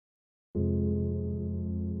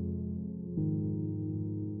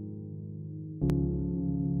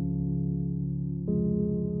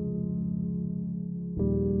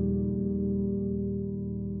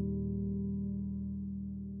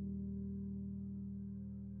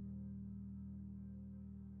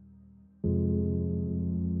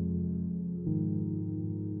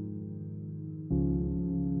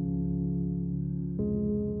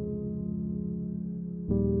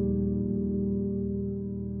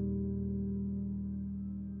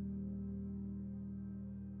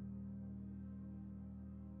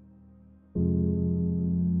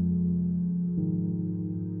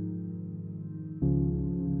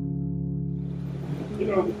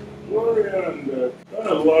and done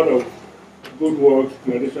a lot of good work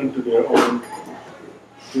in addition to their own,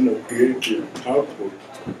 creative output.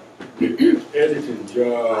 The editing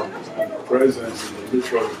job and presence in the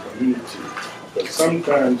literary community. But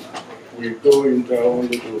sometimes we go into our own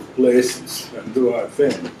little places and do our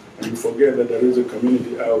thing, and we forget that there is a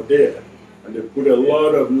community out there, and they put a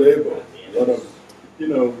lot of labor, a lot of,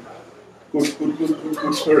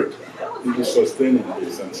 good spirit into sustaining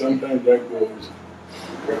this, and sometimes that goes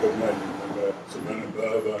recognizing Savannah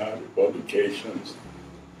Bava, the publications,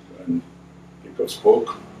 and because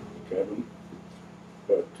spoke, Kevin,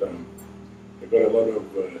 but they got a lot of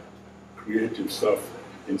creative stuff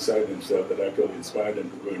inside themselves that actually inspired them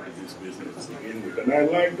to go into this business to begin with, and I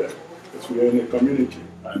like that because we are in a community,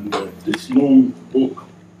 and this loom book,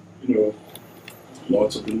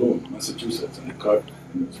 lots of the loom, Massachusetts, and the cut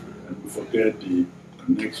industry, and we forget the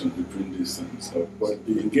connection between these things. So, but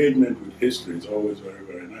the engagement with history is always very,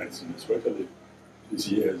 very nice, and especially these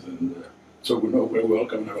years, and so we know where we're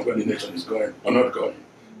coming and where the nation is going or not going.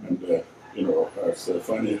 And as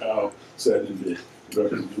Fanny Howe said in the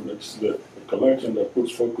collection that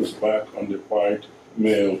puts focus back on the white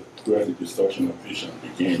male where the distortion of vision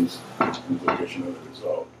begins in vocation of the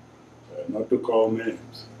result. Not to call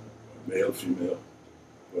names, male, female,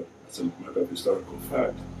 but as a matter of historical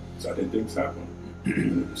fact, certain things happen.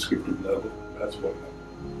 On a descriptive level, that's what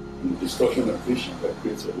happened. And the distortion of vision that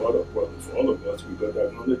creates a lot of problems for all of us. We got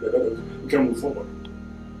that knowledge that we can move forward.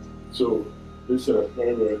 So it's a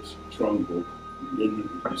very, very strong book,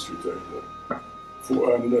 engagement with history very good.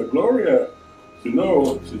 And Gloria, she's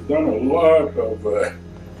done a lot of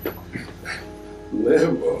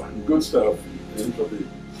labor and good stuff. In the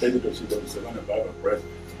editorship of the Savannah Bava Press,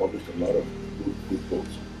 published a lot of good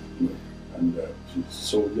books. And she's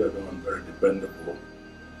soldier on, very dependable.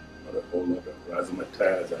 Not a whole lot of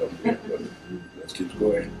razzmatazz out there, but just keeps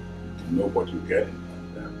going. You know what you're getting.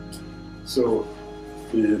 And, so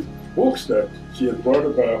the books that she has brought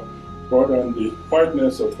on the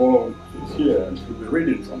whiteness of home is here, and she'll be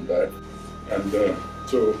reading from that. And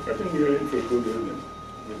so I think we're in for a good evening.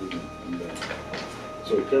 And,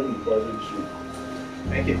 so Kevin, why don't you?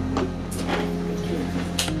 Thank you.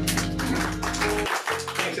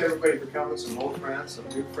 Thanks everybody for coming, some old friends, some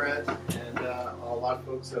new friends, and a lot of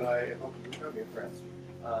folks that I hope to become new friends.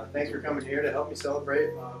 Thanks for coming here to help me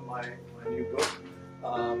celebrate my new book.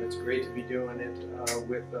 It's great to be doing it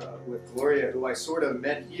with Gloria, who I sort of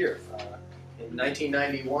met here. In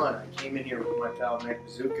 1991, I came in here with my pal Meg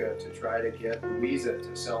Bazooka to try to get Louisa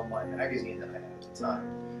to sell my magazine that I had at the time,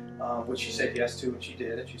 which she said yes to, and she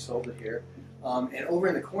did, and she sold it here. And over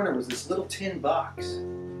in the corner was this little tin box.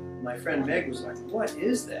 My friend Meg was like, "What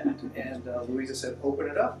is that?" And Louisa said, "Open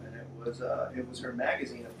it up." And it was her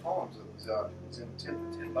magazine of poems. It was in a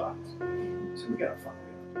tin box. So we got to find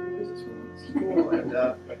out what is this one. This is cool.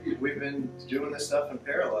 And we've been doing this stuff in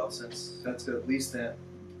parallel since at least then.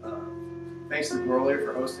 Thanks to Grolier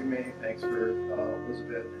for hosting me. Thanks for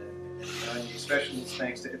Elizabeth and Ifeanyi. Especially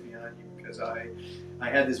thanks to Ifeanyi, because I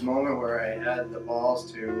had this moment where I had the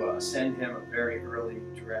balls to send him a very early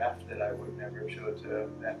draft that I would never have showed to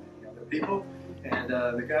that many other people. And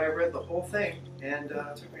the guy read the whole thing and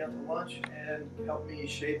took me out to lunch and helped me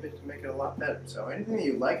shape it to make it a lot better. So anything that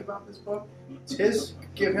you like about this book, it's his.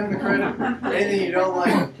 Give him the credit. Anything you don't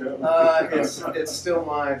like, it's still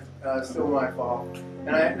my fault.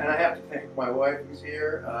 And I have to thank my wife who's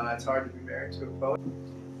here. It's hard to be married to a poet.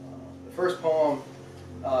 The first poem.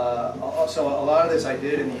 Also, a lot of this I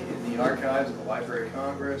did in the archives of the Library of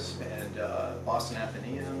Congress and Boston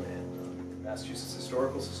Athenaeum and the Massachusetts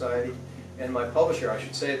Historical Society. And my publisher, I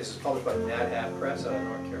should say, this is published by Nat Hatt Press out of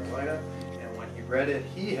North Carolina. And when he read it,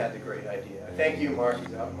 he had the great idea. Thank you, Mark,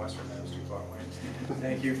 who's out in Western Mass, too far away.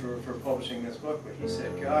 Thank you for publishing this book. But he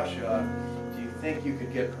said, "Gosh, do you think you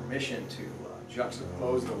could get permission to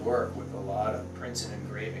juxtapose the work with a lot of prints and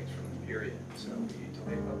engravings from the period?" So we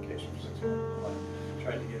delayed publication for 6 months.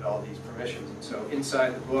 Tried to get all these permissions, and so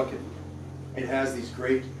inside the book it has these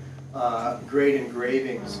great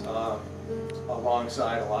engravings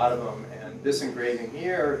alongside a lot of them. And this engraving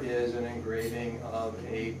here is an engraving of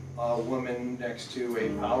a woman next to a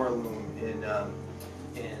power loom in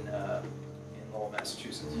Lowell,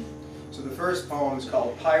 Massachusetts. So the first poem is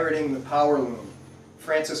called "Pirating the Power Loom."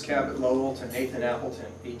 Francis Cabot Lowell to Nathan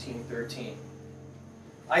Appleton, 1813.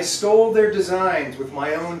 I stole their designs with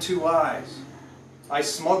my own 2 eyes. I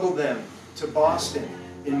smuggled them to Boston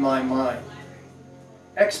in my mind.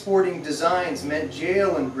 Exporting designs meant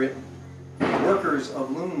jail in Britain. Workers of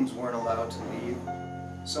looms weren't allowed to leave.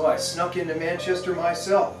 So I snuck into Manchester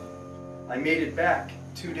myself. I made it back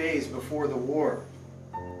 2 days before the war.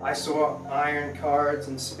 I saw iron cards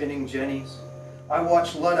and spinning jennies, I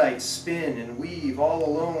watched Luddites spin and weave all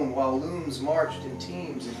alone while looms marched in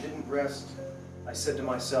teams and didn't rest. I said to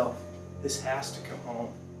myself, this has to come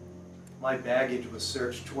home. My baggage was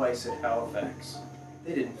searched twice at Halifax.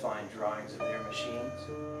 They didn't find drawings of their machines.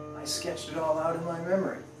 I sketched it all out in my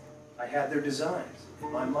memory. I had their designs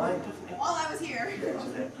in my mind with me. While I was here.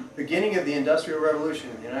 The beginning of the Industrial Revolution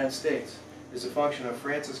in the United States is a function of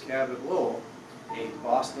Francis Cabot Lowell, a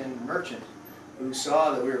Boston merchant who saw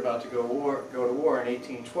that we were about to go to war in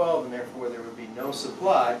 1812, and therefore there would be no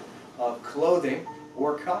supply of clothing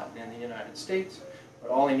or cotton in the United States, but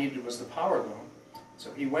all he needed was the power loom.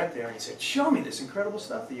 So he went there and he said, show me this incredible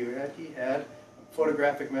stuff that you had. He had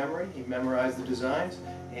photographic memory, he memorized the designs,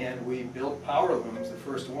 and we built power looms, the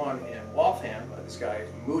first one in Waltham by this guy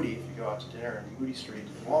Moody. If you go out to dinner in Moody Street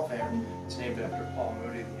in Waltham, it's named after Paul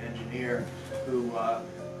Moody, the engineer who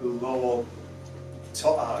Lowell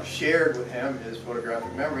shared with him his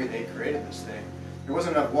photographic memory. They created this thing. There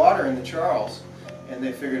wasn't enough water in the Charles, and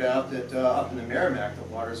they figured out that up in the Merrimack the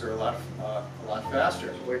waters are a lot faster.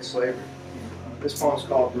 Avoid slavery. This poem's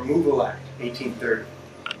called Removal Act, 1830.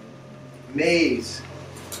 Maize,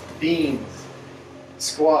 beans,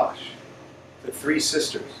 squash, the three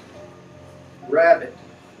sisters, rabbit,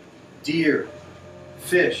 deer,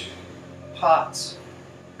 fish, pots,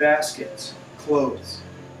 baskets, clothes,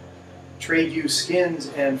 trade you skins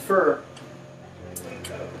and fur,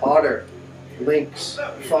 otter, lynx,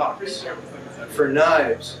 fox, for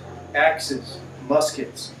knives, axes,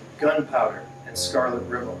 muskets, gunpowder, and scarlet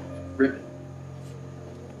ribbon.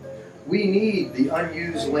 We need the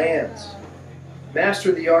unused lands.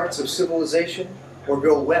 Master the arts of civilization or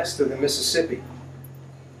go west of the Mississippi.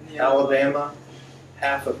 Alabama,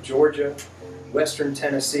 half of Georgia, western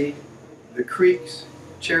Tennessee, the Creeks,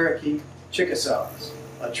 Cherokee, Chickasaws,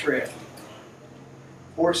 a trail.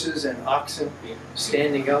 Horses and oxen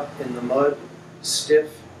standing up in the mud,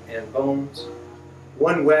 stiff and bones.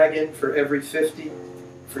 One wagon for every 50,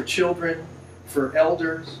 for children, for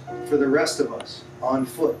elders, for the rest of us, on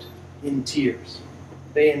foot, in tears.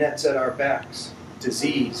 Bayonets at our backs,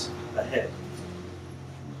 disease ahead.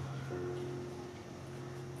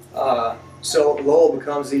 So Lowell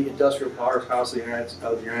becomes the industrial powerhouse of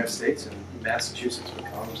the United States, and Massachusetts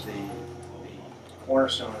becomes the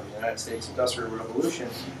cornerstone of the United States Industrial Revolution.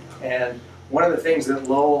 And one of the things that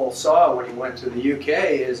Lowell saw when he went to the UK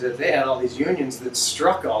is that they had all these unions that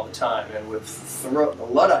struck all the time and would throw the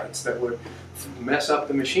Luddites that would mess up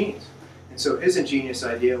the machines. And so his ingenious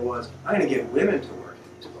idea was, I'm going to get women to work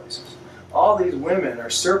in these places. All these women are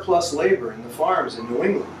surplus labor in the farms in New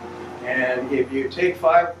England. And if you take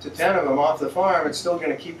 5 to 10 of them off the farm, it's still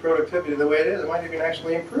going to keep productivity the way it is. It might even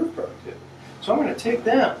actually improve productivity. So I'm going to take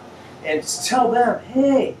them and tell them,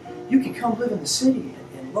 hey, you can come live in the city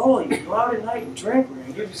in Lowell. You can go out at night and drink. We're going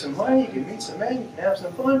to give you some money. You can meet some men. You can have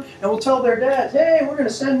some fun. And we'll tell their dads, hey, we're going to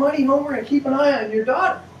send money home. We're going to keep an eye on your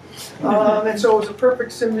daughter. And so it was a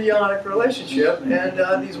perfect symbiotic relationship.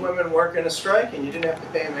 And these women work in a strike, and you didn't have to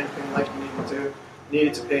pay them anything like you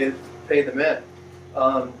needed to pay the men.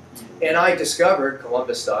 And I discovered,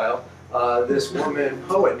 Columbus style, this woman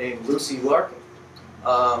poet named Lucy Larkin,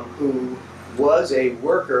 who was a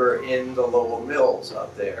worker in the Lowell Mills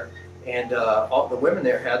up there. And all the women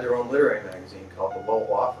there had their own literary magazine called the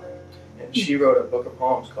Lowell Offering. And she wrote a book of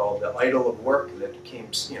poems called The Idol of Work that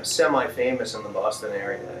became semi-famous in the Boston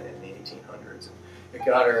area in the 1800s. It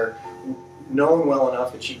got her known well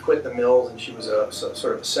enough that she quit the mills, and she was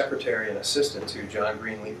sort of a secretary and assistant to John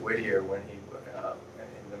Greenleaf Whittier when he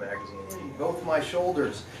in the magazine. Both my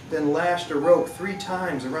shoulders, then lashed a rope 3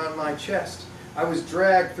 times around my chest. I was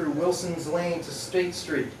dragged through Wilson's Lane to State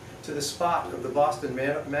Street, to the spot of the Boston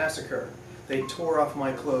Massacre. They tore off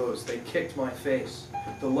my clothes, they kicked my face.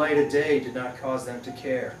 The light of day did not cause them to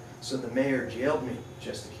care, so the mayor jailed me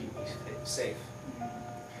just to keep me safe.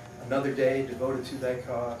 Another day devoted to thy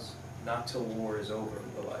cause, not till war is over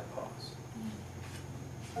will I pause.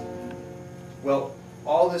 Well,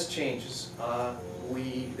 all this changes.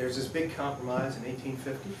 There's this big compromise in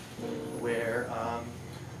 1850 where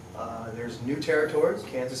there's new territories,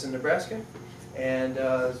 Kansas and Nebraska, and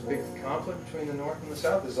there's a big conflict between the North and the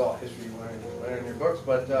South. This is all history you learn in your books,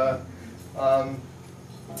 but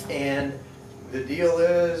and the deal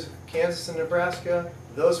is Kansas and Nebraska,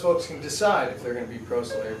 those folks can decide if they're going to be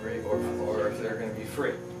pro-slavery or if they're going to be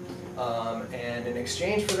free. And in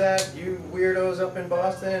exchange for that, you weirdos up in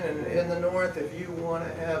Boston and in the North, if you want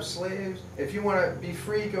to have slaves, if you want to be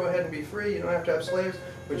free, go ahead and be free. You don't have to have slaves,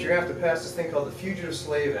 but you're going to have to pass this thing called the Fugitive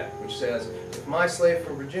Slave Act, which says if my slave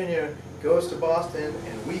from Virginia goes to Boston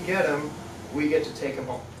and we get him, we get to take him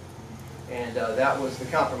home. And that was the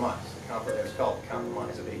compromise. It was called the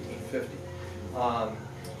Compromise of 1850.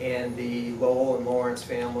 And the Lowell and Lawrence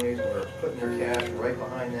families were putting their cash right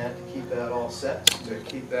behind that to keep that all set, to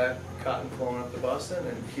keep that cotton flowing up to Boston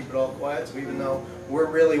and keep it all quiet. So even though we're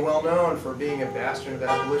really well known for being a bastion of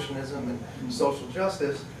abolitionism and social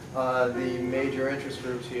justice, the major interest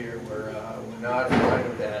groups here were not in line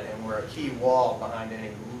with that and were a key wall behind any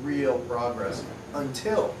real progress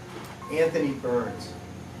until Anthony Burns,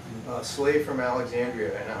 a slave from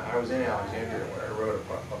Alexandria, and I was in Alexandria when I wrote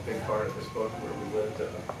a big part of this book where we lived a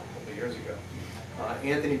couple of years ago.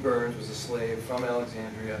 Anthony Burns was a slave from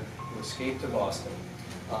Alexandria who escaped to Boston,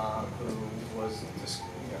 who was,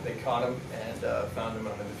 they caught him and found him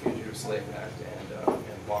under the Fugitive Slave Act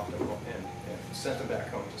and walked him and sent him back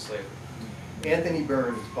home to slavery. Anthony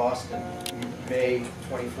Burns, Boston, May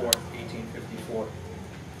 24th, 1854.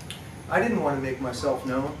 I didn't want to make myself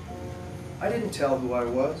known. I didn't tell who I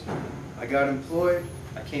was. I got employed,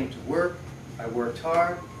 I came to work, I worked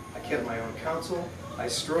hard, I kept my own counsel, I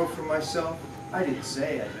strove for myself. I didn't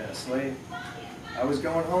say I'd been a slave. I was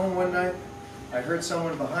going home one night, I heard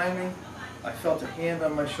someone behind me, I felt a hand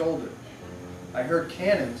on my shoulder. I heard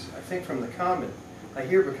cannons, I think from the Common. I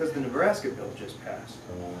hear because the Nebraska bill just passed.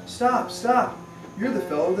 Stop, stop, you're the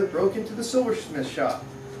fellow that broke into the silversmith shop.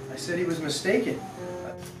 I said he was mistaken.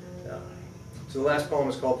 So the last poem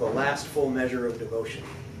is called The Last Full Measure of Devotion.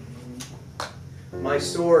 My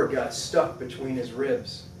sword got stuck between his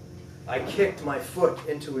ribs. I kicked my foot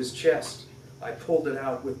into his chest. I pulled it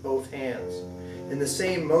out with both hands. In the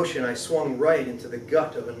same motion, I swung right into the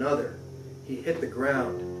gut of another. He hit the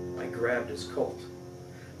ground. I grabbed his Colt.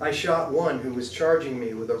 I shot one who was charging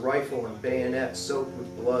me with a rifle and bayonet soaked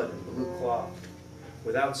with blood and blue cloth.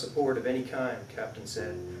 Without support of any kind, Captain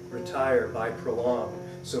said, retire by prolong,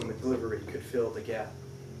 so McGlivery could fill the gap.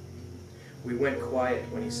 We went quiet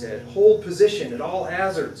when he said, hold position at all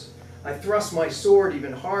hazards. I thrust my sword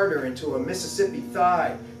even harder into a Mississippi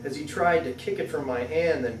thigh as he tried to kick it from my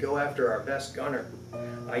hand, then go after our best gunner.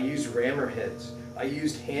 I used rammer heads. I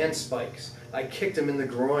used hand spikes. I kicked him in the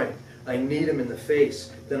groin. I kneed him in the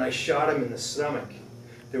face. Then I shot him in the stomach.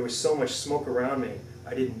 There was so much smoke around me,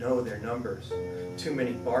 I didn't know their numbers. Too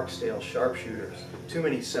many Barksdale sharpshooters. Too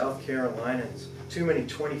many South Carolinas. Too many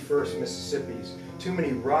 21st Mississippis. Too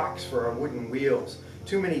many rocks for our wooden wheels.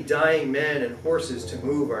 Too many dying men and horses to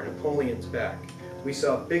move our Napoleons back. We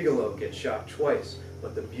saw Bigelow get shot twice,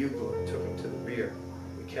 but the bugler took him to the rear.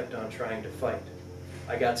 We kept on trying to fight.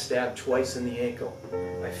 I got stabbed twice in the ankle.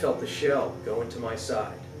 I felt the shell go into my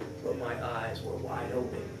side, but my eyes were wide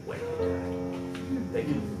open when I died. Thank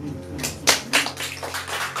you.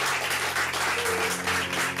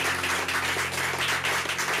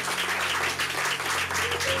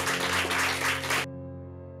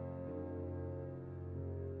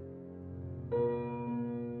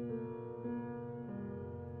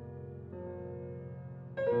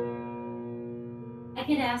 I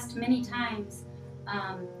get asked many times,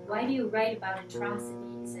 why do you write about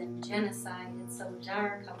atrocities and genocide? It's so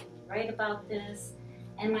dark. How can you write about this?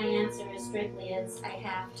 And my answer is strictly is I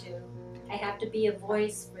have to. I have to be a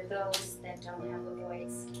voice for those that don't have a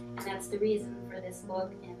voice. And that's the reason for this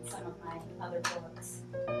book and some of my other books.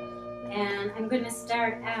 And I'm going to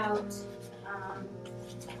start out,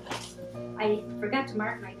 I forgot to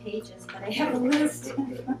mark my pages, but I have a list.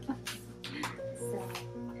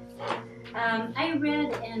 I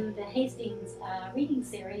read in the Hastings reading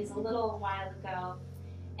series a little while ago,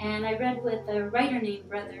 and I read with a writer named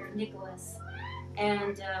Brother Nicholas.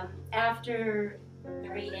 And after the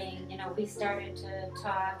reading, you know, we started to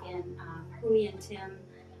talk, and Hui and Tim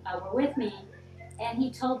were with me, and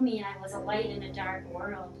he told me I was a light in a dark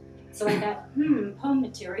world. So I thought, poem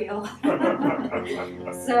material.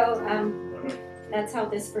 So that's how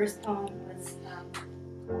this first poem was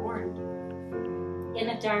born. In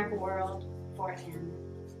a dark world for him.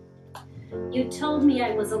 You told me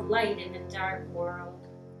I was a light in a dark world.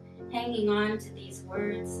 Hanging on to these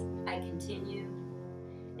words, I continue.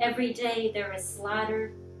 Every day there is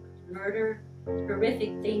slaughter, murder,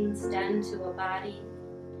 horrific things done to a body,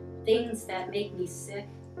 things that make me sick.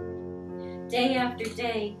 Day after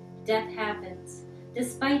day, death happens,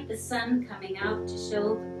 despite the sun coming out to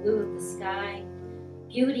show the blue of the sky,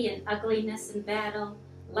 beauty and ugliness in battle,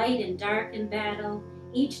 light and dark in battle,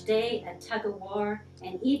 each day a tug of war,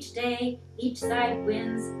 and each day, each side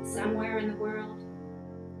wins somewhere in the world.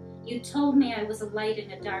 You told me I was a light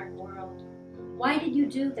in a dark world. Why did you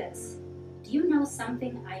do this? Do you know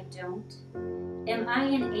something I don't? Am I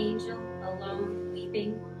an angel alone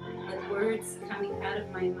weeping with words coming out of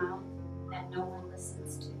my mouth that no one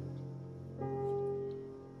listens to?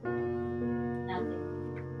 Nothing.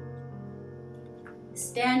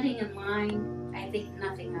 Standing in line, I think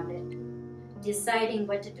nothing of it. deciding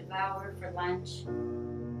what to devour for lunch.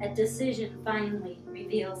 A decision finally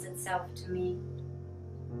reveals itself to me.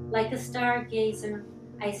 Like a stargazer,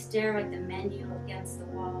 I stare at the menu against the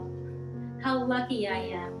wall. How lucky I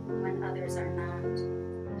am when others are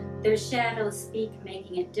not. Their shadows speak,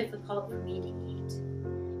 making it difficult for me to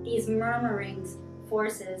eat. These murmurings,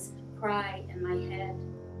 forces, cry in my head.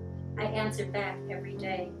 I answer back every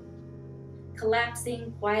day.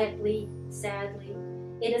 Collapsing quietly, sadly,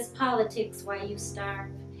 it is politics why you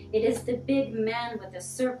starve. It is the big men with a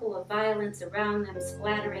circle of violence around them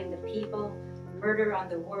splattering the people, murder on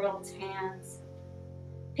the world's hands.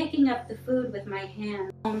 Picking up the food with my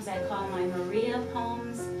hands. Poems I call my Maria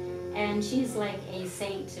poems, and she's like a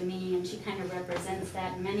saint to me, and she kind of represents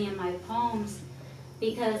that in many of my poems,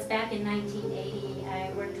 because back in 1980,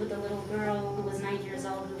 I worked with a little girl who was 9 years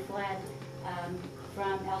old who fled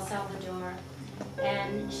from El Salvador,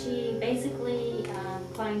 and she basically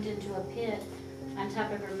climbed into a pit on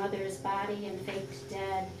top of her mother's body and faked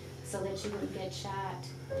dead so that she wouldn't get shot.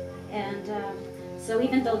 And so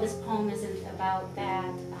even though this poem isn't about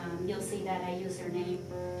that, you'll see that I use her name.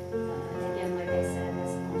 Again, like I said,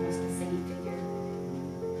 as almost a saint figure.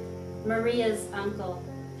 Maria's uncle.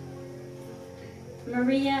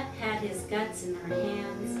 Maria had his guts in her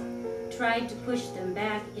hands, tried to push them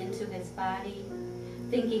back into his body,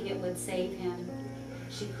 thinking it would save him.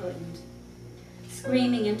 She couldn't.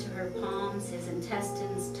 Screaming into her palms, his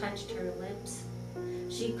intestines touched her lips.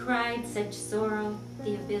 She cried such sorrow,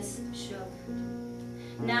 the abyss shook.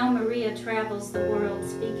 Now Maria travels the world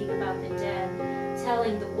speaking about the dead,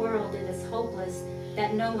 telling the world it is hopeless,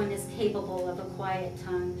 that no one is capable of a quiet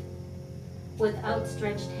tongue. With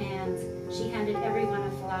outstretched hands, she handed everyone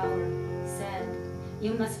a flower, said,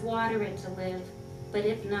 "You must water it to live, but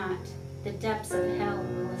if not, the depths of hell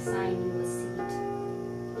will assign you a seat."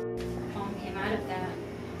 The poem came out of that.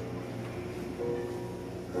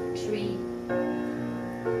 Tree.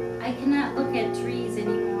 I cannot look at trees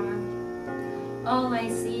anymore. All I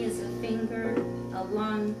see is a finger, a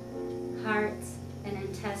lung, hearts, and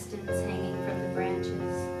intestines hanging from the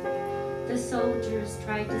branches. The soldiers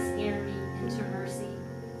tried to scare me into mercy.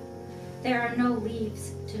 There are no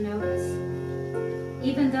leaves to notice.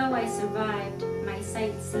 Even though I survived, my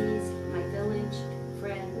sight sees my village,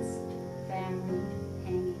 friends, family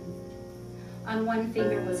hanging. On one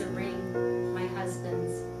finger was a ring, my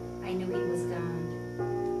husband's. I knew he was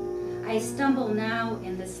gone. I stumble now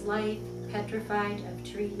in this life petrified of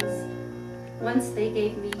trees. Once they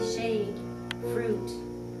gave me shade, fruit,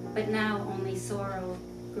 but now only sorrow,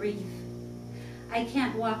 grief. I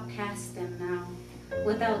can't walk past them now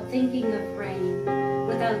without thinking of rain,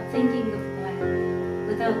 without thinking of black,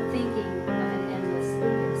 without thinking of an endless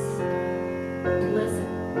abyss. Listen.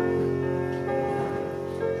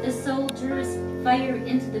 The soldiers fire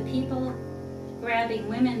into the people, grabbing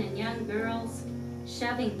women and young girls,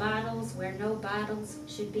 shoving bottles where no bottles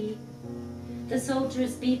should be. The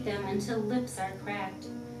soldiers beat them until lips are cracked,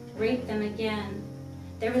 rape them again.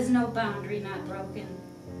 There is no boundary not broken.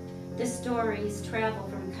 The stories travel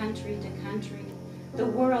from country to country. The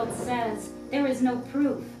world says there is no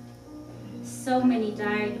proof. So many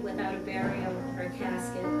died without a burial or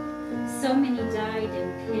casket. So many died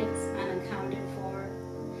in pits unaccounted for.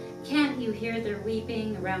 Can't you hear their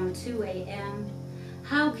weeping around 2 a.m.?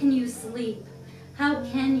 How can you sleep? How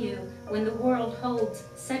can you when the world holds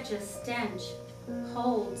such a stench,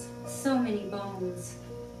 holds so many bones?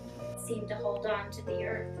 Seem to hold on to the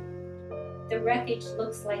earth. The wreckage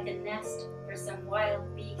looks like a nest for some wild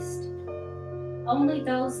beast. Only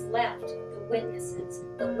those left, the witnesses,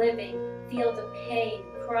 the living, feel the pain,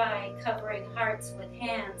 cry, covering hearts with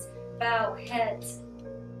hands, bow heads.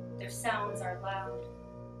 Their sounds are loud.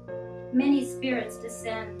 Many spirits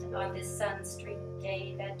descend on this sun-streaked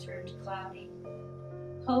day that turned cloudy.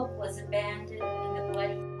 Hope was abandoned in the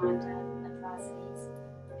bloody atrocities.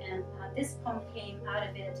 And this poem came out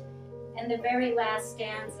of it. And the very last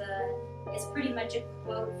stanza is pretty much a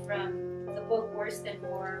quote from the book Worse Than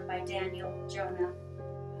War by Daniel Jonah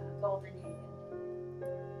Goldenhagen.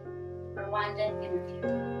 Rwanda interview.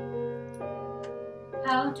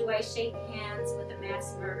 How do I shake hands with the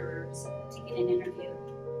mass murderers to get an interview?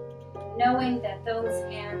 Knowing that those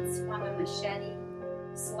hands swung a machete,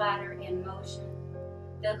 slaughter in motion,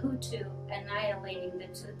 the Hutu annihilating the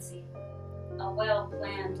Tutsi, a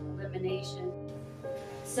well-planned elimination.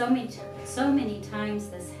 So many times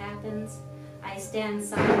this happens, I stand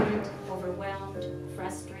silent, overwhelmed,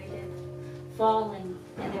 frustrated, falling,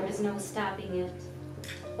 and there is no stopping it.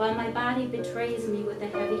 While my body betrays me with a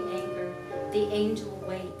heavy anchor, the angel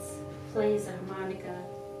waits, plays a harmonica,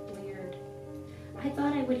 weird. I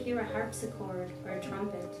thought I would hear a harpsichord or a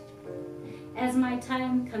trumpet. As my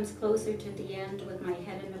time comes closer to the end with my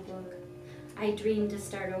head in a book, I dream to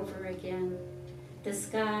start over again. The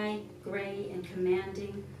sky, gray and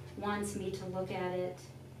commanding, wants me to look at it.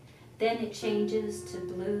 Then it changes to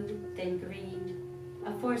blue, then green,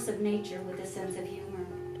 a force of nature with a sense of humor.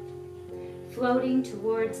 Floating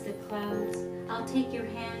towards the clouds, I'll take your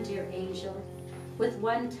hand, dear angel. With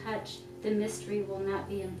one touch, the mystery will not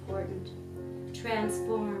be important.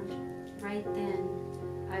 Transformed, right then,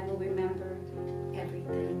 I will remember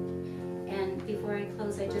everything. And before I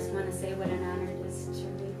close, I just want to say what an honor it is to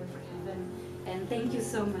read with Kevin. And thank you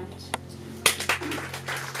so much.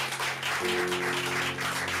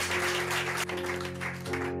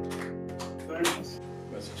 Thanks.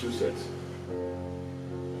 Massachusetts.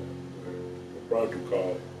 We're proud to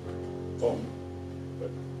call home,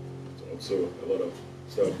 but it's also a lot of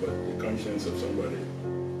stuff. But the conscience of somebody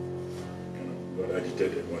got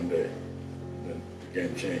agitated one day, then the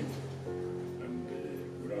game changed. And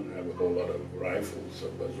we don't have a whole lot of rifles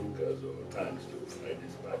or bazookas or tanks to fight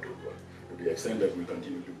this battle, but to the extent that we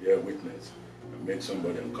continue to bear witness and make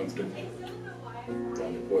somebody uncomfortable,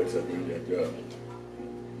 and the poets are doing their job.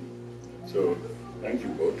 So thank you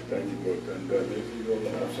both, and if you all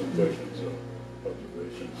have some questions or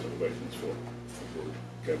observations or questions for both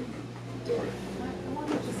Kevin and Gloria. I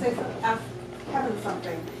wanted to say, ask Kevin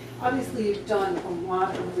something. Obviously, you've done a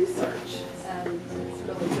lot of research, and it's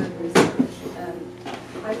really good research. And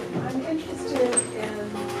I'm interested in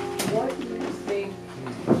what you think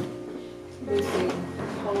using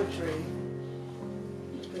poetry,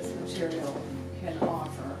 this material, can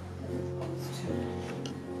offer, as opposed to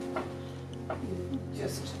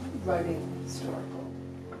just writing historical.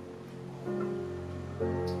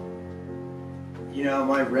 You know,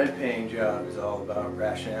 my rent-paying job is all about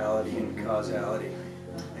rationality and causality.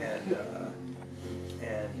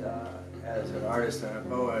 And as an artist and a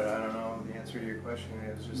poet, I don't know the answer to your question.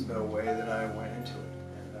 It was just the way that I went into it,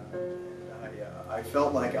 and I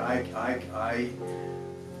felt like I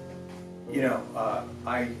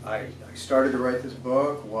started to write this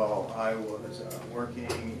book while I was working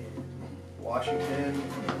in Washington,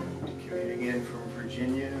 commuting in from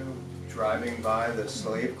Virginia, driving by the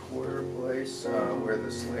slave quarter place where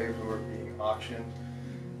the slaves were being auctioned.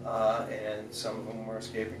 And some of them were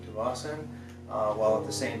escaping to Boston, while at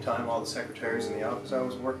the same time all the secretaries in the office I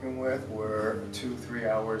was working with were 2-3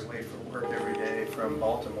 hours late for work every day from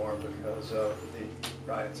Baltimore because of the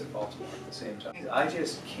riots at Baltimore at the same time. I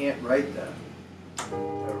just can't write that.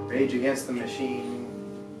 Rage Against the Machine,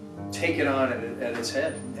 take it on at its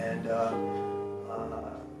head. And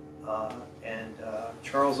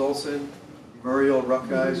Charles Olson, Muriel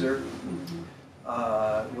Ruckgeiser,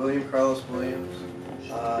 William Carlos Williams,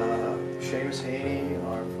 Seamus Haney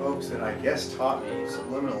are folks that I guess taught me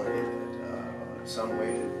subliminally that some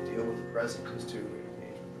way to deal with the present is to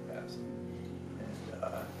engage with the past.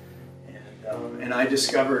 And I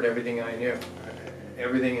discovered everything I knew,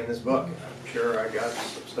 everything in this book. I'm sure I got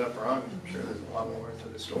some stuff wrong. I'm sure there's a lot more to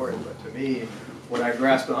the story. But to me, what I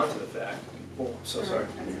grasped onto the fact,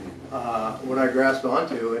 what I grasped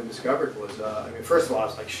onto and discovered was, I mean, first of all, I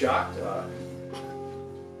was like shocked.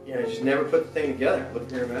 You know, I just never put the thing together. I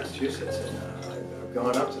lived here in Massachusetts, and I've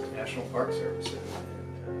gone up to the National Park Service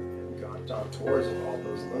and gone on tours of all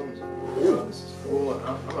those looms. Oh, this is cool, and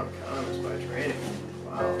I'm an economist by training.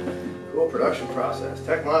 Wow, cool production process,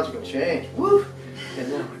 technological change, woo!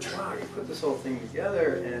 And then I'm like, wow, you put this whole thing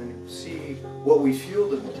together and see what we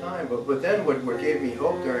fueled at the time. But then what gave me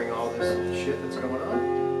hope during all this shit that's going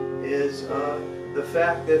on is the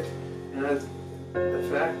fact that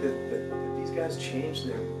these guys changed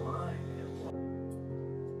their mind.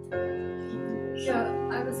 Yeah,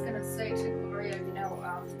 I was going to say to Gloria, you know,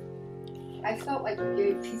 I felt like you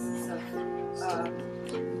gave pieces of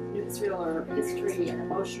newsreel or history and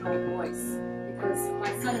emotional voice, because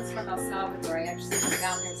my son is from El Salvador. I actually went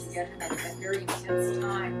down there to get him at that very intense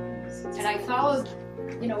time, and I followed,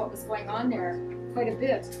 you know, what was going on there quite a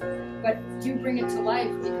bit. But you bring it to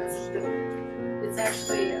life because it's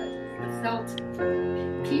actually the felt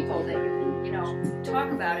people that you can, you know, talk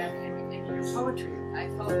about in your poetry. I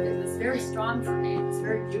felt it was very strong for me. It was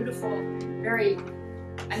very beautiful, very,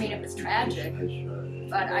 I mean, it was tragic,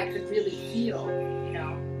 but I could really feel, you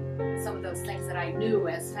know, some of those things that I knew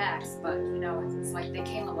as facts, but, you know, it was like they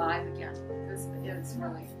came alive again. It was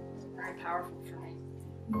really very powerful for me.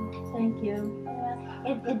 Thank you.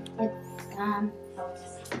 I'll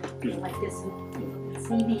just be like this and people can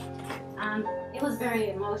see me. It was very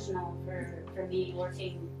emotional for me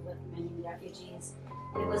working with many refugees.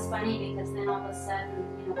 It was funny because then all of a sudden,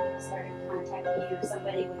 you know, people started contacting me, or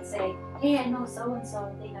somebody would say, hey, I know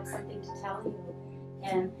so-and-so, they have something to tell you.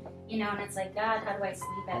 And, you know, and it's like, God, how do I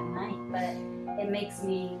sleep at night? But it makes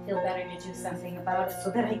me feel better to do something about it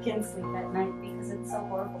so that I can sleep at night because it's so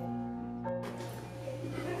horrible.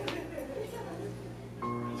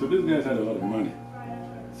 So these guys had a lot of money.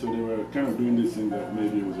 So they were kind of doing this thing that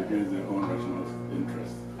maybe was against their own rational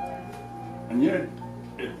interests. And yet,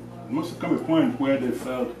 it must have come a point where they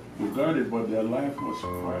felt regarded, but their life was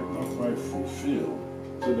not quite fulfilled.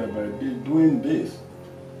 So that by doing this,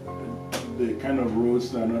 they kind of rose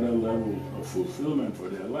to another level of fulfillment for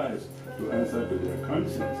their lives to answer to their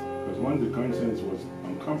conscience. Because once the conscience was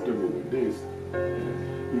uncomfortable with this,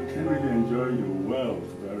 you can't really enjoy your wealth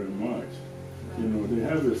very much. You know, they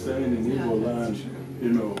have a saying in Igbo land, you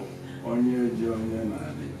know, Onye Jonye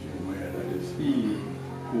Nani Jumwe, that is he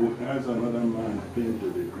who has another man pinned to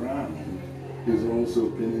the ground is also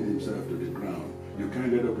pinning himself to the ground. You can't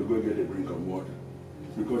get up to go get a drink of water.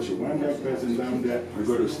 Because you want that person down there, you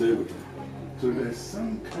got to stay with him. So there's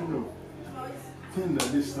some kind of thing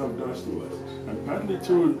that this stuff does to us. And partly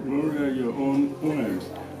through Gloria, your own poems,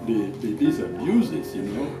 these abuses, you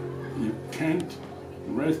know, you can't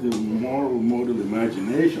rest the moral model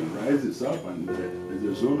imagination rises up, and there's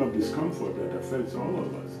a zone of discomfort that affects all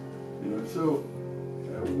of us. You know, so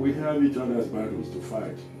we have each other's battles to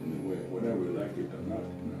fight in a way, whether we like it or not.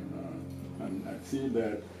 And I see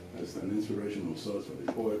that as an inspirational source for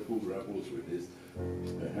the poet who grapples with this.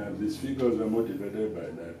 They have these figures are motivated by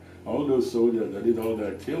that. All those soldiers that did all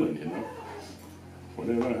that killing, you know,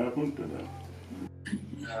 whatever happened to them?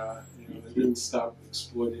 You know, they didn't stop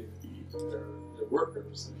exploiting their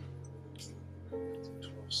workers. And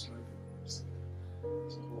 12 strikers.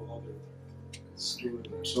 There's a whole other story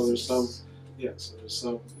there. So there's some, yeah. So there's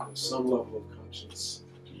some level of conscience.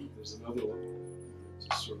 There's another level that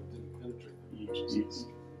just sort of didn't penetrate the consciousness.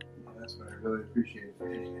 That's what I really appreciated for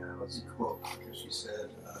Adrienne. That was a quote because she said,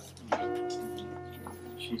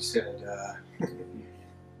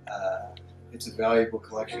 it's a valuable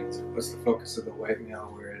collection. What's the focus of the white male,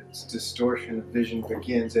 where its distortion of vision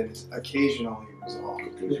begins and is occasionally resolved.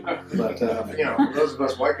 But you know, for those of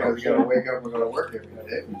us white guys, we got to wake up and go to work every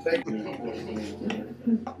day.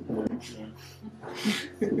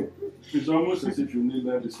 It's almost as if you need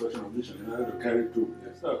that distortion of vision in order to carry through.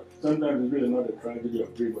 Sometimes it's really not a tragedy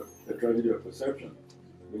of dream, but a tragedy of perception.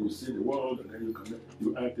 When you see the world and then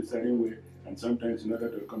you act a certain way, and sometimes in order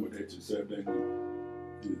to accommodate yourself, then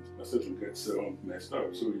the perception gets messed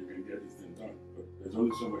up, so you can get this thing done. But there's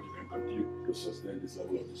only so much you can continue to sustain this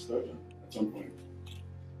level of distortion. At some point,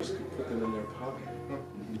 just put them in their pocket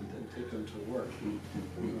and take them to work. And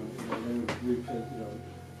then reprint,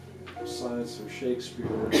 science or Shakespeare,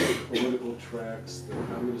 political tracts, the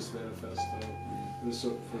Communist Manifesto, and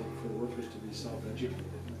so for workers to be self-educated.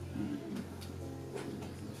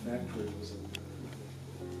 The factory was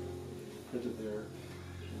printed there,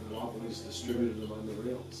 and monopolies distributed them on the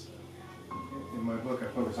rails. In my book, I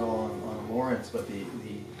focus all on Lawrence, but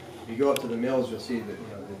if you go up to the mills, you'll see that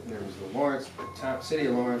there was the Lawrence, the city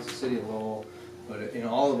of Lawrence, the city of Lowell, but in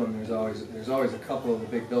all of them, there's always a couple of the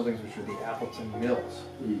big buildings, which are the Appleton Mills,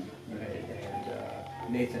 right?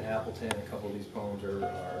 And Nathan Appleton, a couple of these poems are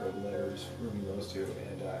letters from those two,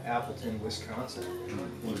 and Appleton, Wisconsin,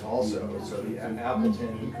 was also so the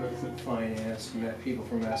Appleton financed people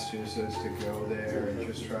from Massachusetts to go there and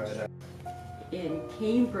just try it out. In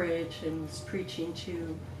Cambridge, and was preaching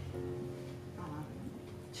to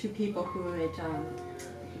two people who had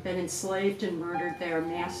been enslaved and murdered their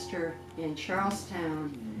master in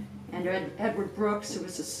Charlestown. And Edward Brooks, who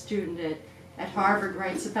was a student at Harvard,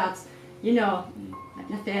 writes about,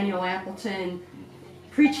 Nathaniel Appleton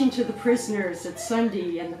preaching to the prisoners at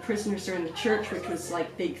Sunday, and the prisoners are in the church, which was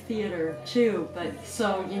like big theater too. But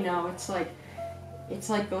so, it's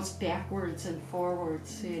like goes backwards and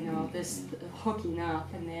forwards, this hooking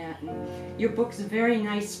up and that. And your book's very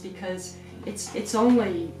nice because it's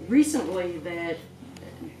only recently that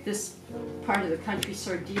this part of the country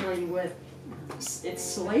started dealing with its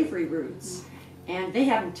slavery roots, and they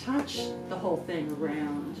haven't touched the whole thing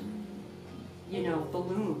around, the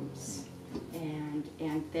looms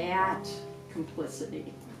and that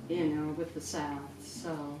complicity, with the South.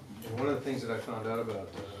 So. And one of the things that I found out about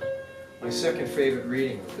my second favorite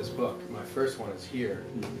reading of this book, my first one is here,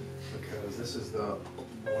 because this is the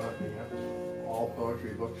one of the all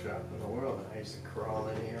poetry bookshop in the world, and I used to crawl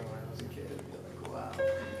in here when I was a kid and be like,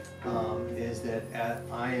 wow. Is that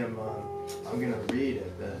I'm going to read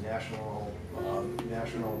at the national,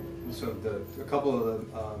 so a couple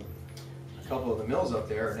of the mills up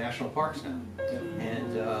there are national parks now,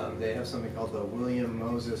 and they have something called the William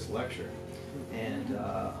Moses Lecture, and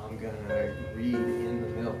I'm going to read in the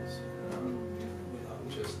mills.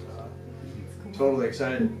 totally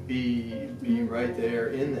excited to be right there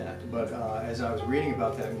in that. But as I was reading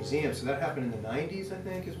about that museum, so that happened in the 90s, I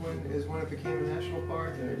think, is when it became a national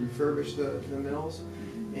park, and it refurbished the mills.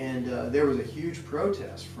 And there was a huge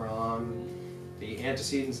protest from the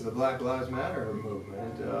antecedents of the Black Lives Matter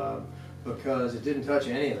movement because it didn't touch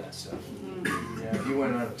any of that stuff. Yeah, if you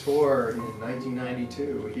went on a tour in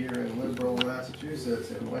 1992 here in Lynborough,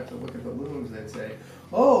 Massachusetts, and went to look at the looms, they'd say,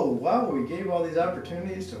 "Oh, wow, we gave all these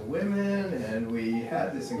opportunities to women, and we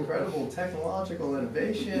had this incredible technological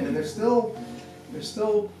innovation." And there's still,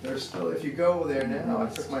 if you go there now, I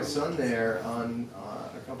took my son there on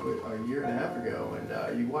a year and a half ago,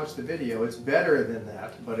 and you watch the video. It's better than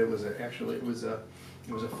that, but it was a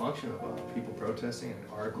function of people protesting, and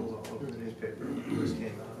articles all over the newspaper when it first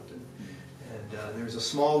came out. And there's a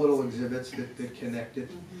small little exhibits that connected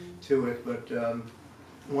to it, but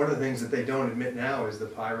one of the things that they don't admit now is the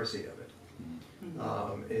piracy of it.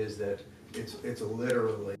 Is that it's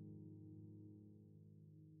literally.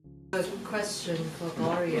 A question for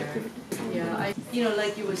Gloria. Yeah,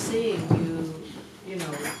 like you were saying,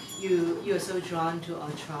 you're so drawn to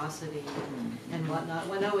atrocity and whatnot.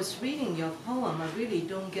 When I was reading your poem, I really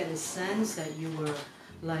don't get a sense that you were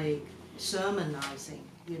like sermonizing.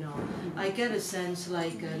 I get a sense,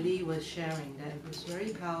 like Lee was sharing, that it was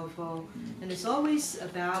very powerful, and it's always a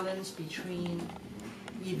balance between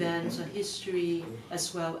events or history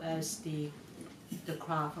as well as the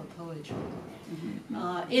craft of poetry.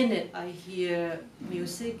 In it, I hear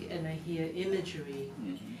music and I hear imagery.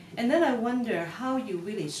 And then I wonder how you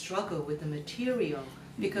really struggle with the material,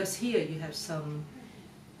 because here you have some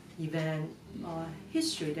event or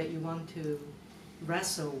history that you want to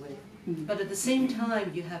wrestle with. But at the same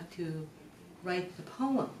time, you have to write the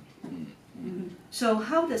poem. So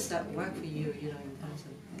how does that work for you, in terms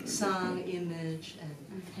of song, image, and...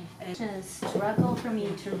 It's a struggle for me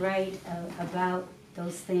to write about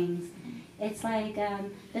those things. It's like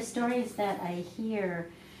the stories that I hear,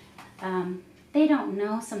 they don't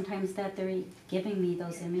know sometimes that they're giving me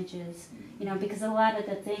those images, because a lot of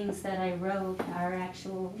the things that I wrote are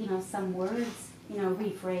actual, some words,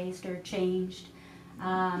 rephrased or changed.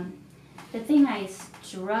 The thing I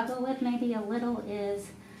struggle with maybe a little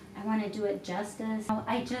is I want to do it justice.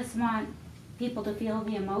 I just want people to feel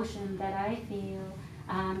the emotion that I feel,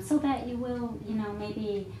 so that you will,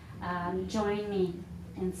 maybe join me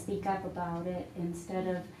and speak up about it instead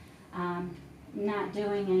of not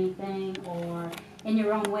doing anything, or in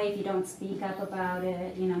your own way, if you don't speak up about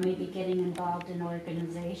it, maybe getting involved in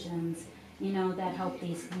organizations, that help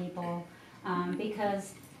these people.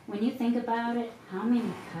 Because when you think about it, how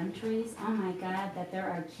many countries, oh my God, that there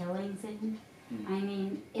are killings in, I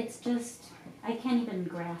mean, it's just, I can't even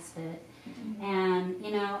grasp it. And,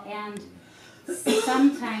 and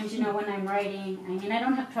sometimes, when I'm writing, I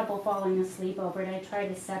don't have trouble falling asleep over it. I try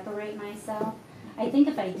to separate myself. I think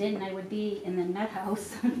if I didn't, I would be in the nut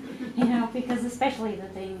house, because especially the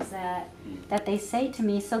things that they say to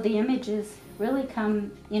me. So the images really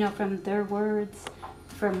come, from their words,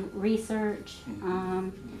 from research.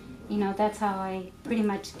 That's how I pretty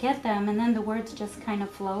much get them. And then the words just kind of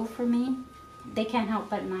flow for me. They can't help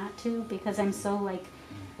but not to, because I'm so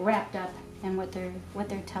wrapped up in what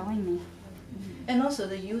they're telling me. And also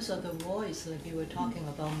the use of the voice, like you were talking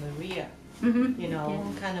about Maria.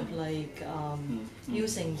 Kind of like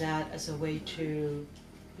using that as a way to,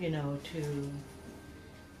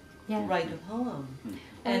 write a poem.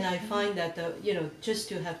 And I find that just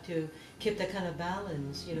to have to keep that kind of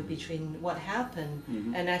balance, between what happened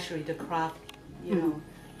and actually the craft,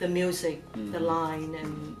 the music, the line,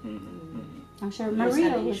 and I'm sure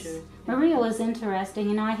Maria was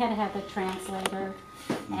interesting. I had to have a translator,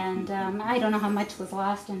 and I don't know how much was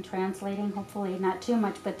lost in translating. Hopefully not too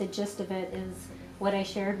much, but the gist of it is what I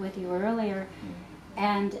shared with you earlier.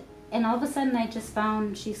 And all of a sudden I just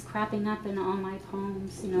found she's cropping up in all my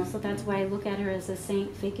poems. So that's why I look at her as a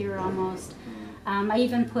saint figure almost. I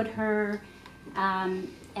even put her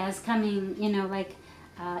as coming,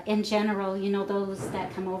 in general, those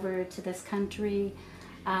that come over to this country.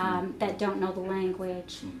 That don't know the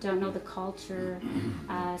language, don't know the culture.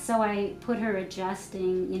 So I put her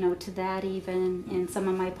adjusting, to that even in some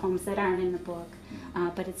of my poems that aren't in the book,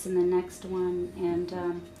 but it's in the next one. And,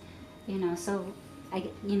 so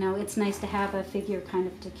it's nice to have a figure kind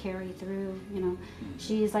of to carry through,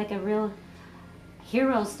 She's like a real,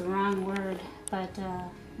 hero's the wrong word, but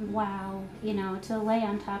wow, to lay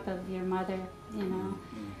on top of your mother,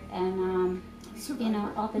 and,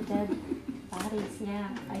 all the dead bodies, yeah,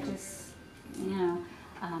 I just,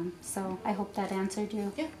 so I hope that answered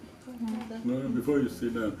you. Yeah. No, before you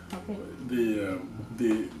sit down, Okay.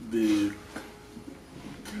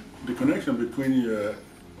 the connection between your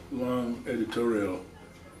long editorial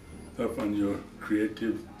stuff and your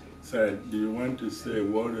creative side, do you want to say a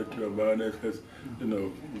word or two about it? Because, you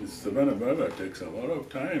know, Savannah Barbara takes a lot of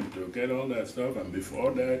time to get all that stuff, and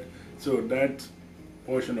before that, so that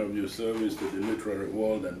portion of your service to the literary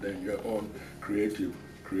world and then your own creative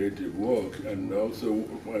work. And also,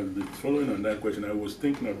 following on that question, I was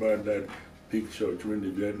thinking about that picture during the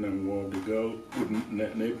Vietnam War of the girl with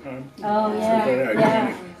napalm. Oh, It's yeah, a very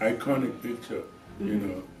yeah. iconic picture, you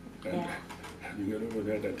know. And you get over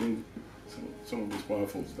that, I think some of this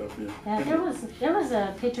powerful stuff, yeah. Yeah, there was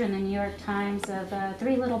a picture in the New York Times of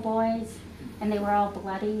 3 little boys, and they were all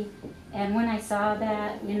bloody. And when I saw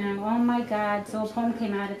that, you know, oh my God, so a poem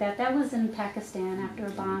came out of that. That was in Pakistan after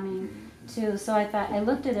a bombing, too. So I thought, I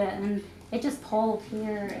looked at it, and it just pulled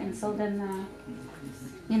here, and so then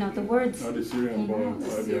you know, the words. Oh, the Syrian boy, know.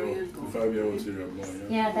 5-year-old Syrian boy,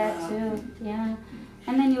 yeah. Yeah, that too, yeah.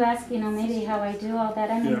 And then you ask, you know, maybe how I do all that.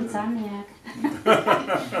 I'm an insomniac.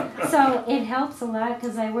 So it helps a lot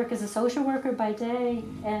because I work as a social worker by day.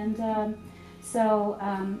 And so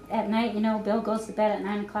at night, you know, Bill goes to bed at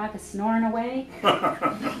 9 o'clock, is snoring away.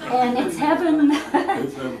 And it's heaven.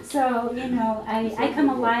 So, you know, I come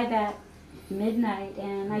alive at midnight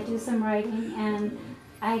and I do some writing. And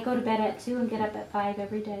I go to bed at 2 and get up at 5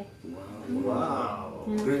 every day. Wow.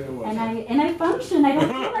 You know, and I function. I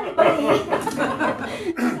don't kill anybody.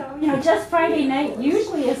 So, you know, just Friday night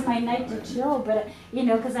usually is my night to chill, but you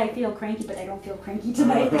know, because I feel cranky, but I don't feel cranky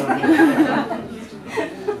tonight.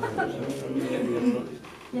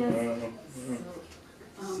 Yes.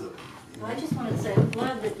 I just wanted to say, I'm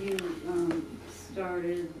glad that you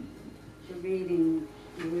started the reading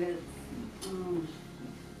with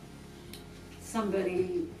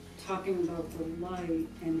somebody talking about the light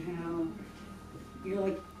and how you're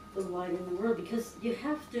like the light in the world, because you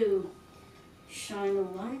have to shine a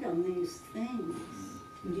light on these things.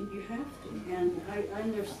 You have to, and I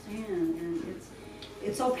understand, and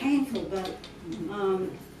it's so painful, but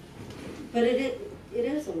it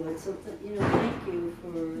is a light. So you know, thank you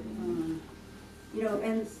for you know.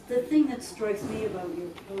 And the thing that strikes me about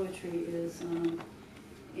your poetry is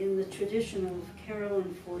in the tradition of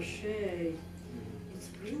Carolyn Forche. It's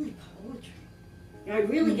really poetry. You know, I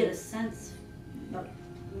really get a sense of,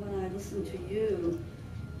 when I listen to you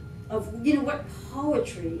of, you know, what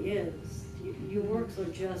poetry is. Your works are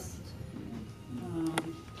just,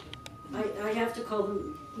 I have to call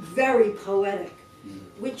them very poetic,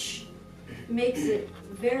 which makes it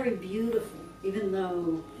very beautiful, even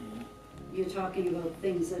though you're talking about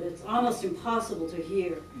things that it's almost impossible to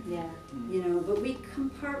hear. Yeah. You know, but we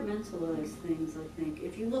compartmentalize things, I think.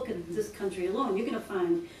 If you look at this country alone, you're going to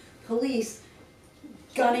find police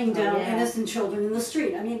gunning down innocent children in the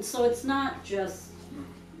street. I mean, so it's not just,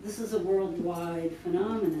 this is a worldwide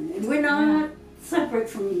phenomenon. And we're not separate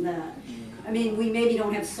from that. I mean, we maybe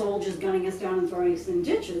don't have soldiers gunning us down and throwing us in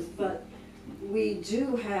ditches, but we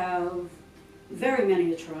do have very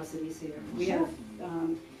many atrocities here. We have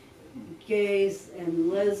gays and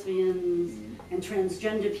lesbians and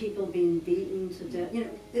transgender people being beaten to death. You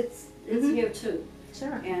know, it's here too.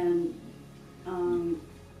 Sure. And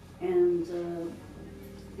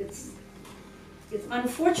it's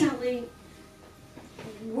unfortunately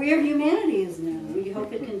where humanity is now. We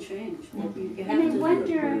hope it can change. You have And I to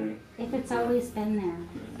wonder if it's always been there,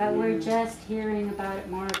 but we're just hearing about it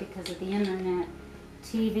more because of the internet,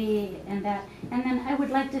 TV, and that. And then I would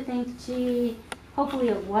like to think, gee, hopefully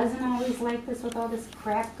it wasn't always like this with all this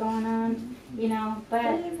crap going on, you know, but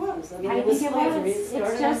it was. I mean, I it was think it slavery. was. It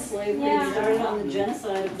started It's on just- slavery. yeah. It started on the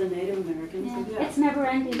genocide of the Native Americans. yeah, it's never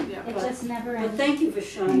ending. Yeah. It just never But ends. thank you for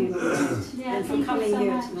shining the light Yeah, and for thank you coming so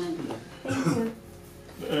here much. tonight.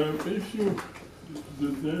 Thank you.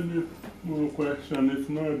 If there's any more question, if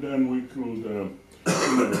not, then we could you know,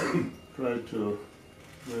 try to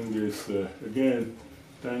bring this again.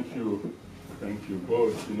 Thank you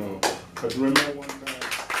both. You know, but remember one time.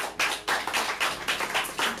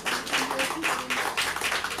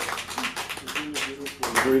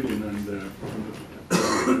 Reading and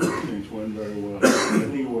things went very well. I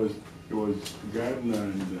think it was Gardner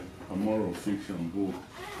and a moral fiction book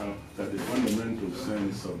that the fundamental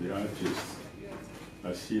sense of the artist,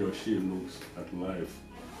 as he or she looks at life,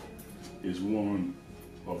 is one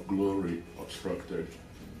of glory obstructed,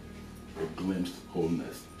 a glimpsed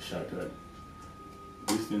wholeness shattered.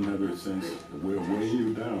 This thing have a sense that we're weighing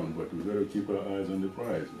you down, but we better keep our eyes on the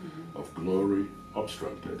prize of glory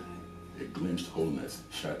obstructed, a glimpsed wholeness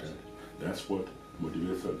shattered. That's what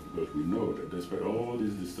motivates us, because we know that despite all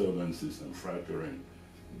these disturbances and fracturing,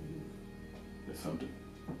 there's something.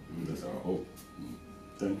 That's our hope.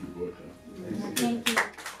 Thank you both. Thank you.